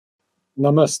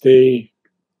Namaste,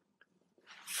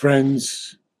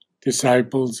 friends,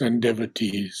 disciples, and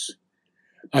devotees.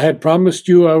 I had promised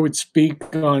you I would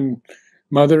speak on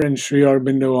Mother and Sri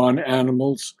Aurobindo on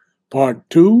Animals, Part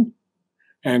 2,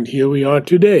 and here we are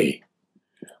today,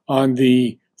 on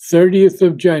the 30th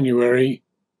of January,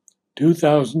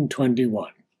 2021.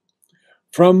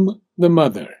 From the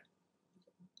Mother.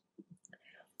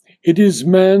 It is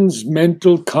man's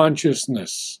mental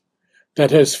consciousness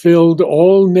that has filled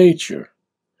all nature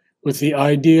with the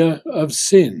idea of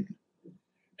sin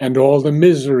and all the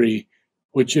misery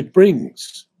which it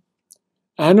brings.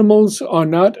 Animals are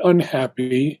not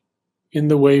unhappy in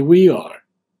the way we are.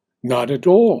 Not at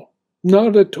all.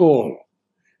 Not at all.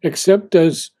 Except,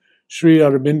 as Sri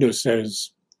Aurobindo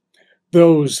says,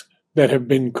 those that have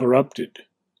been corrupted.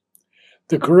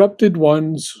 The corrupted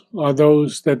ones are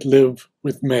those that live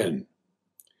with men.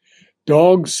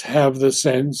 Dogs have the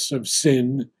sense of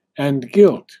sin and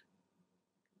guilt.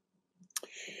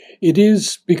 It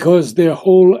is because their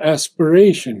whole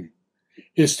aspiration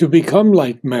is to become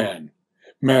like man.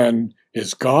 Man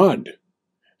is God.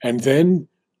 And then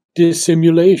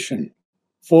dissimulation,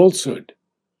 falsehood.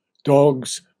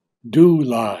 Dogs do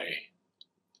lie.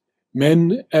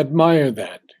 Men admire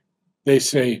that. They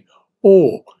say,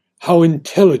 "Oh, how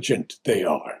intelligent they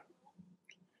are."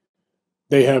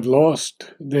 They have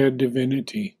lost their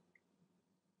divinity.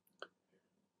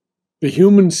 The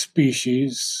human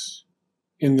species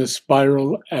in the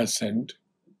spiral ascent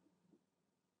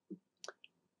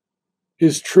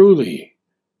is truly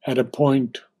at a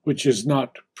point which is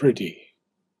not pretty.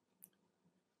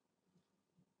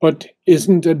 But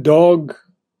isn't a dog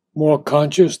more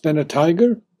conscious than a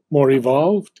tiger, more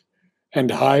evolved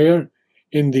and higher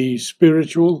in the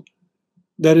spiritual,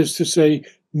 that is to say,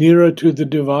 nearer to the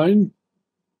divine?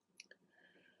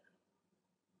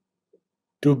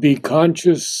 To be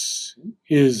conscious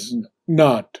is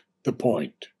not the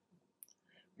point.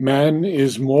 Man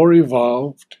is more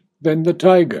evolved than the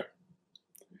tiger.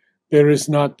 There is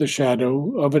not the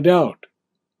shadow of a doubt.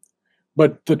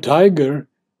 But the tiger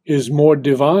is more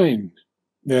divine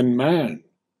than man.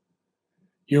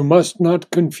 You must not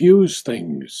confuse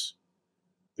things.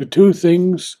 The two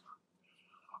things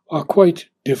are quite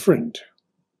different.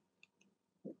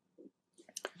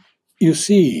 You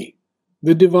see,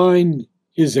 the divine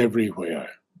is everywhere,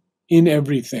 in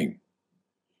everything.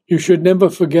 You should never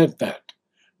forget that.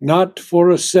 Not for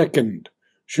a second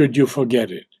should you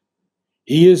forget it.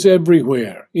 He is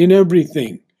everywhere, in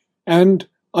everything, and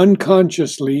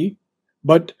unconsciously,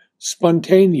 but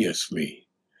spontaneously,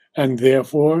 and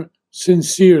therefore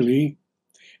sincerely.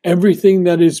 Everything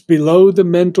that is below the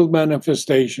mental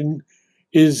manifestation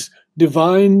is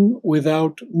divine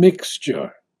without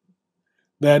mixture.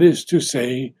 That is to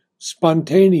say,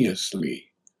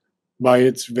 spontaneously, by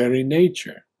its very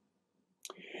nature.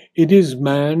 It is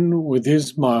man with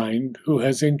his mind who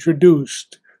has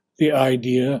introduced the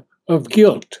idea of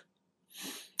guilt.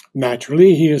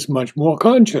 Naturally, he is much more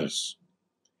conscious.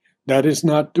 That is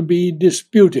not to be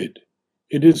disputed.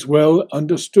 It is well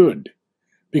understood,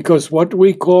 because what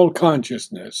we call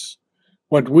consciousness,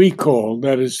 what we call,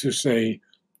 that is to say,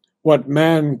 what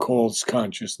man calls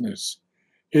consciousness,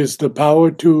 is the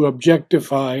power to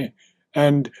objectify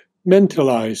and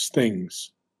mentalize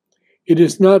things. It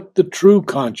is not the true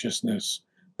consciousness,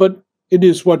 but it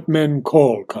is what men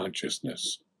call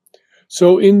consciousness.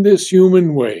 So in this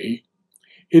human way,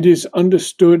 it is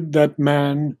understood that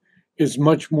man is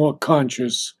much more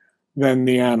conscious than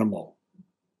the animal.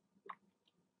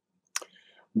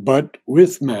 But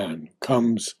with man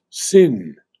comes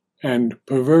sin and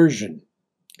perversion,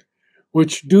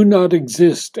 which do not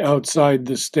exist outside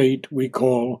the state we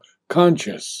call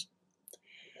conscious,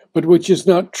 but which is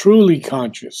not truly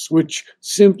conscious, which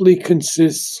simply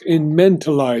consists in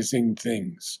mentalizing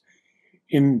things,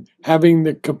 in having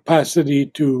the capacity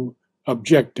to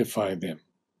objectify them.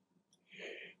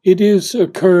 It is a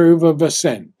curve of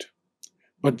ascent,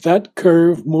 but that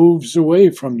curve moves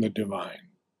away from the divine,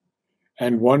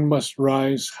 and one must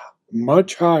rise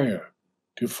much higher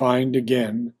to find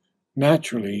again,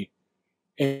 naturally,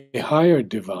 a higher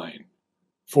divine,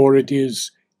 for it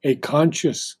is a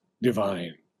conscious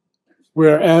divine,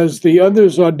 whereas the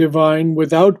others are divine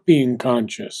without being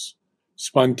conscious,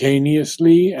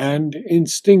 spontaneously and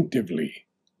instinctively.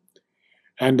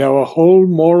 And our whole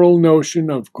moral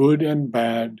notion of good and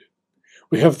bad,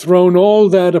 we have thrown all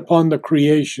that upon the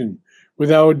creation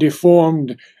with our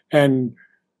deformed and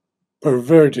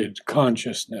perverted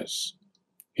consciousness.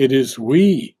 It is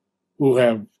we who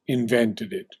have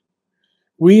invented it.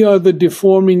 We are the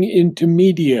deforming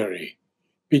intermediary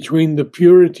between the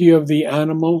purity of the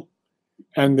animal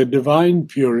and the divine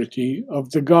purity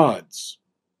of the gods.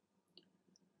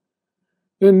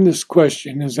 Then this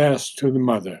question is asked to the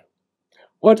mother.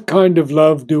 What kind of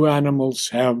love do animals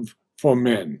have for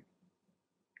men?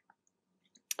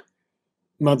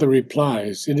 Mother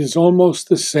replies, it is almost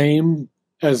the same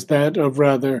as that of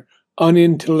rather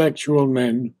unintellectual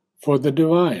men for the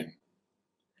divine.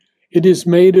 It is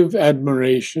made of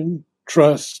admiration,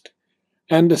 trust,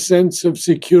 and a sense of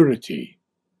security.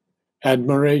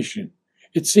 Admiration.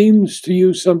 It seems to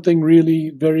you something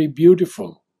really very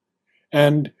beautiful,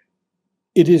 and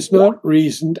it is not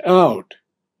reasoned out,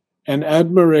 an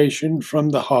admiration from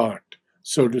the heart,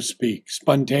 so to speak,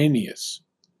 spontaneous.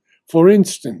 For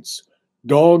instance,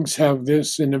 dogs have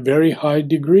this in a very high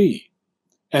degree.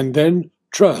 And then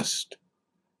trust.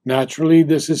 Naturally,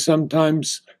 this is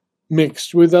sometimes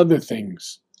mixed with other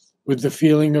things, with the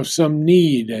feeling of some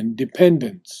need and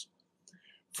dependence.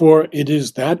 For it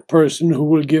is that person who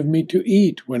will give me to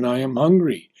eat when I am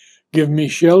hungry, give me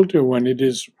shelter when it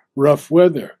is rough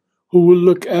weather, who will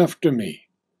look after me.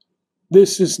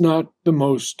 This is not the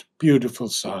most beautiful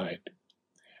side.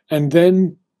 And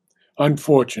then,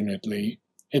 unfortunately,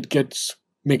 it gets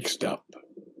mixed up.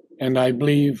 And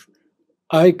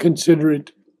I consider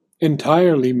it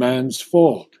entirely man's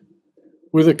fault,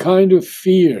 with a kind of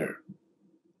fear,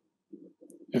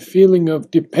 a feeling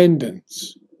of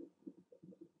dependence,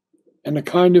 and a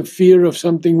kind of fear of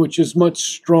something which is much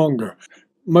stronger,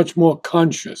 much more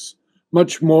conscious,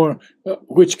 much more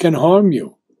which can harm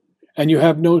you, and you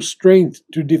have no strength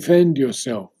to defend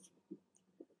yourself.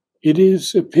 It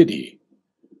is a pity,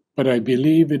 but I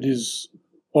believe it is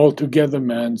altogether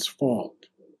man's fault.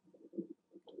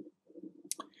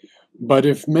 But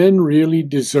if men really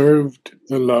deserved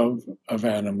the love of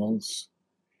animals,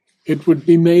 it would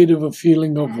be made of a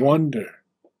feeling of wonder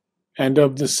and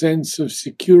of the sense of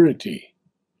security.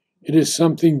 It is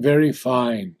something very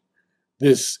fine,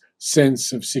 this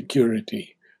sense of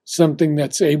security, something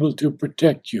that's able to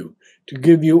protect you, to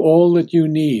give you all that you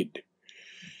need,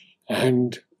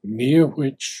 and near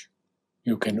which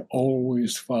you can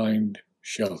always find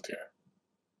shelter.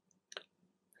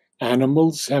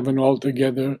 Animals have an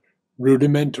altogether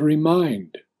rudimentary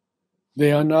mind.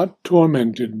 They are not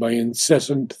tormented by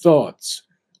incessant thoughts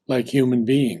like human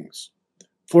beings.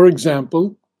 For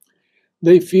example,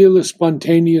 they feel a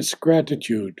spontaneous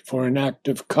gratitude for an act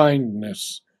of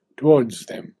kindness towards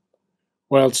them,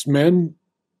 whilst men,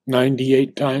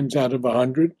 98 times out of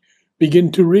 100,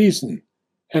 begin to reason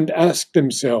and ask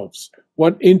themselves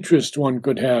what interest one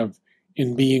could have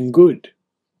in being good.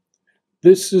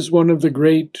 This is one of the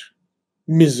great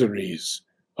miseries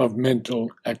of mental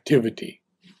activity.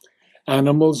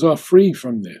 Animals are free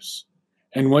from this,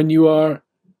 and when you are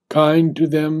kind to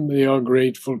them, they are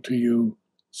grateful to you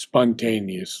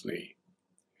spontaneously,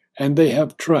 and they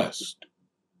have trust.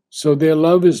 So their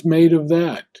love is made of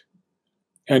that,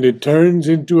 and it turns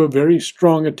into a very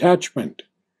strong attachment,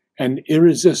 an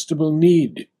irresistible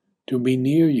need to be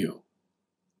near you.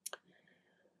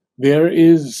 There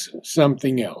is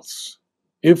something else.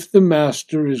 If the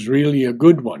master is really a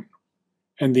good one,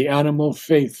 and the animal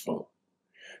faithful,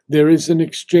 there is an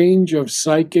exchange of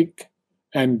psychic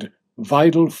and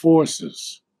vital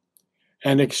forces,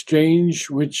 an exchange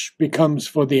which becomes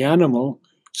for the animal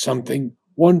something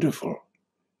wonderful,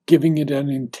 giving it an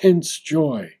intense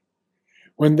joy.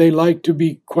 When they like to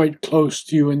be quite close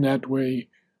to you in that way,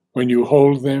 when you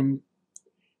hold them,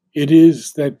 it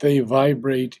is that they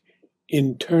vibrate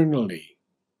internally.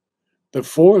 The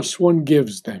force one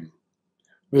gives them,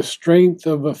 the strength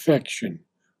of affection,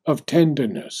 of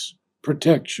tenderness,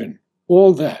 protection,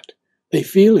 all that, they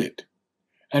feel it,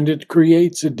 and it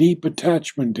creates a deep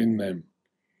attachment in them,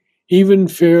 even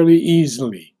fairly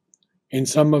easily in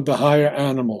some of the higher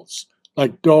animals,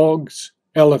 like dogs,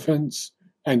 elephants,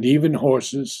 and even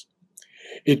horses.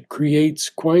 It creates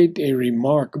quite a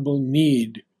remarkable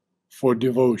need for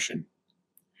devotion,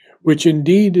 which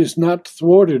indeed is not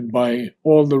thwarted by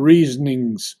all the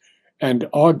reasonings and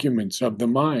arguments of the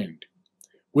mind,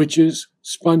 which is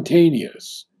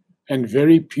spontaneous and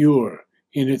very pure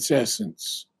in its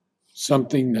essence,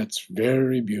 something that's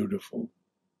very beautiful.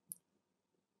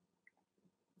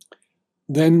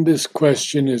 Then this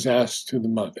question is asked to the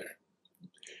mother.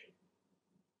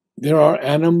 There are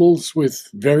animals with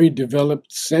very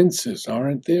developed senses,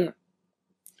 aren't there?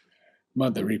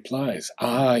 Mother replies,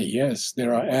 yes,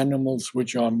 there are animals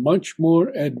which are much more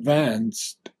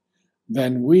advanced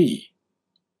than we.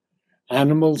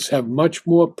 Animals have much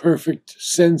more perfect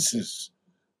senses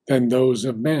than those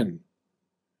of men.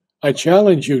 I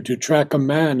challenge you to track a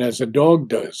man as a dog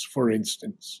does, for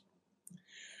instance.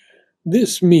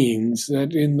 This means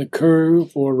that in the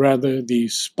curve, or rather the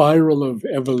spiral of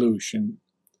evolution,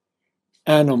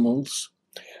 animals,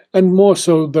 and more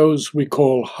so those we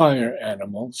call higher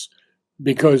animals,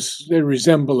 because they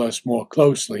resemble us more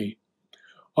closely,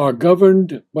 are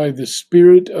governed by the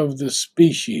spirit of the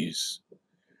species,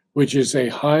 which is a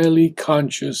highly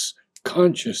conscious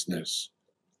consciousness.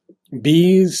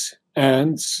 Bees,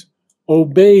 ants,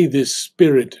 obey this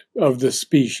spirit of the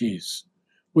species,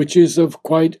 which is of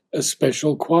quite a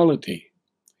special quality.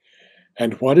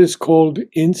 And what is called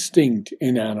instinct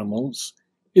in animals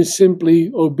is simply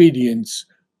obedience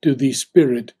to the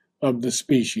spirit of the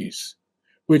species,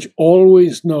 which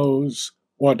always knows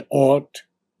what ought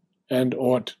and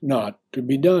ought not to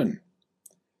be done.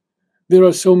 There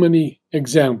are so many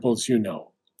examples, you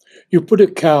know. You put a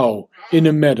cow in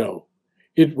a meadow.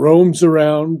 It roams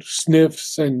around,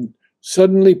 sniffs, and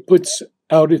suddenly puts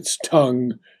out its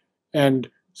tongue and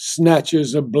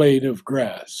snatches a blade of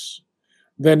grass.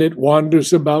 Then it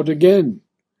wanders about again,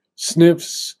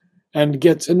 sniffs, and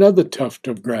gets another tuft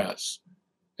of grass.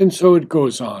 And so it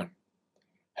goes on.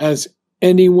 Has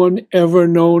anyone ever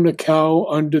known a cow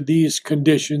under these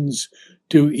conditions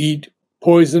to eat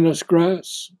poisonous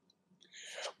grass?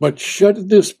 But shut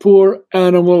this poor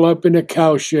animal up in a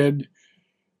cowshed,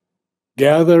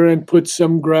 gather and put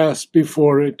some grass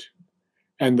before it,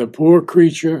 and the poor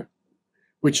creature,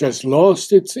 which has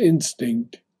lost its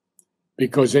instinct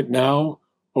because it now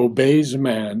obeys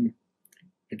man,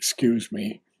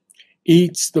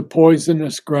 eats the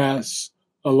poisonous grass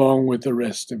along with the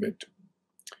rest of it.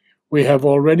 We have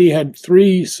already had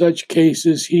 3 such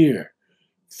cases here,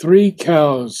 3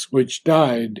 cows which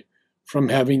died from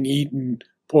having eaten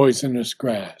poisonous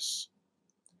grass.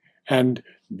 And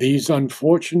these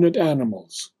unfortunate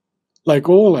animals, like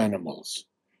all animals,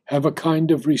 have a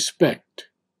kind of respect,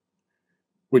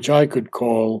 which I could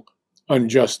call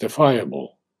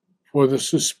unjustifiable, for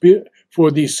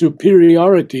the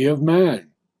superiority of man.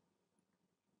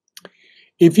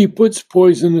 If he puts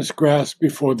poisonous grass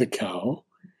before the cow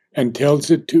and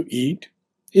tells it to eat,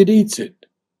 it eats it.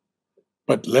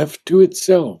 But left to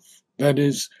itself, that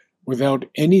is, without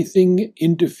anything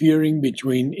interfering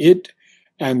between it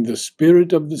and the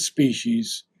spirit of the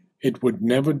species, it would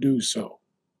never do so.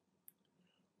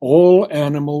 All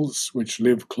animals which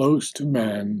live close to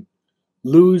man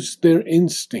lose their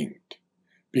instinct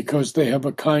because they have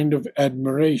a kind of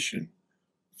admiration,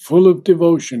 full of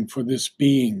devotion for this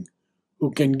being who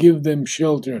can give them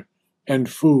shelter and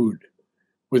food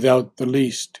without the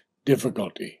least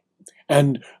difficulty,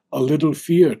 and a little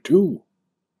fear too,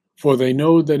 for they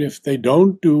know that if they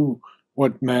don't do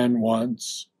what man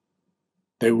wants,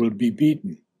 they will be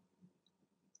beaten.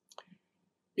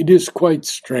 It is quite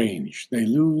strange. They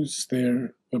lose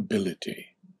their ability.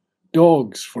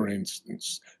 Dogs, for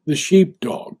instance, the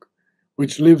sheepdog,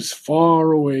 which lives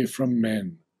far away from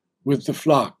men with the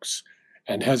flocks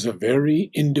and has a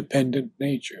very independent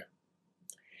nature.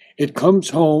 It comes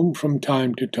home from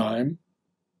time to time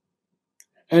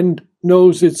and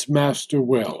knows its master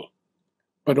well,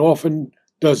 but often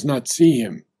does not see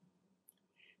him.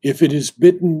 If it is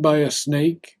bitten by a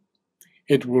snake,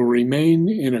 it will remain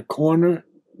in a corner,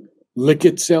 lick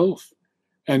itself,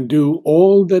 and do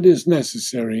all that is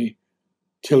necessary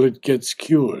till it gets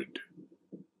cured.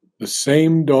 The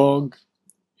same dog,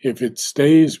 if it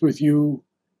stays with you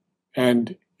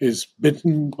and is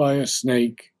bitten by a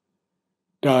snake,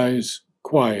 dies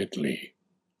quietly,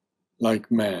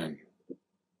 like man.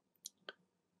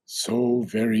 So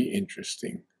very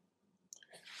interesting.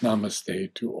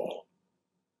 Namaste to all.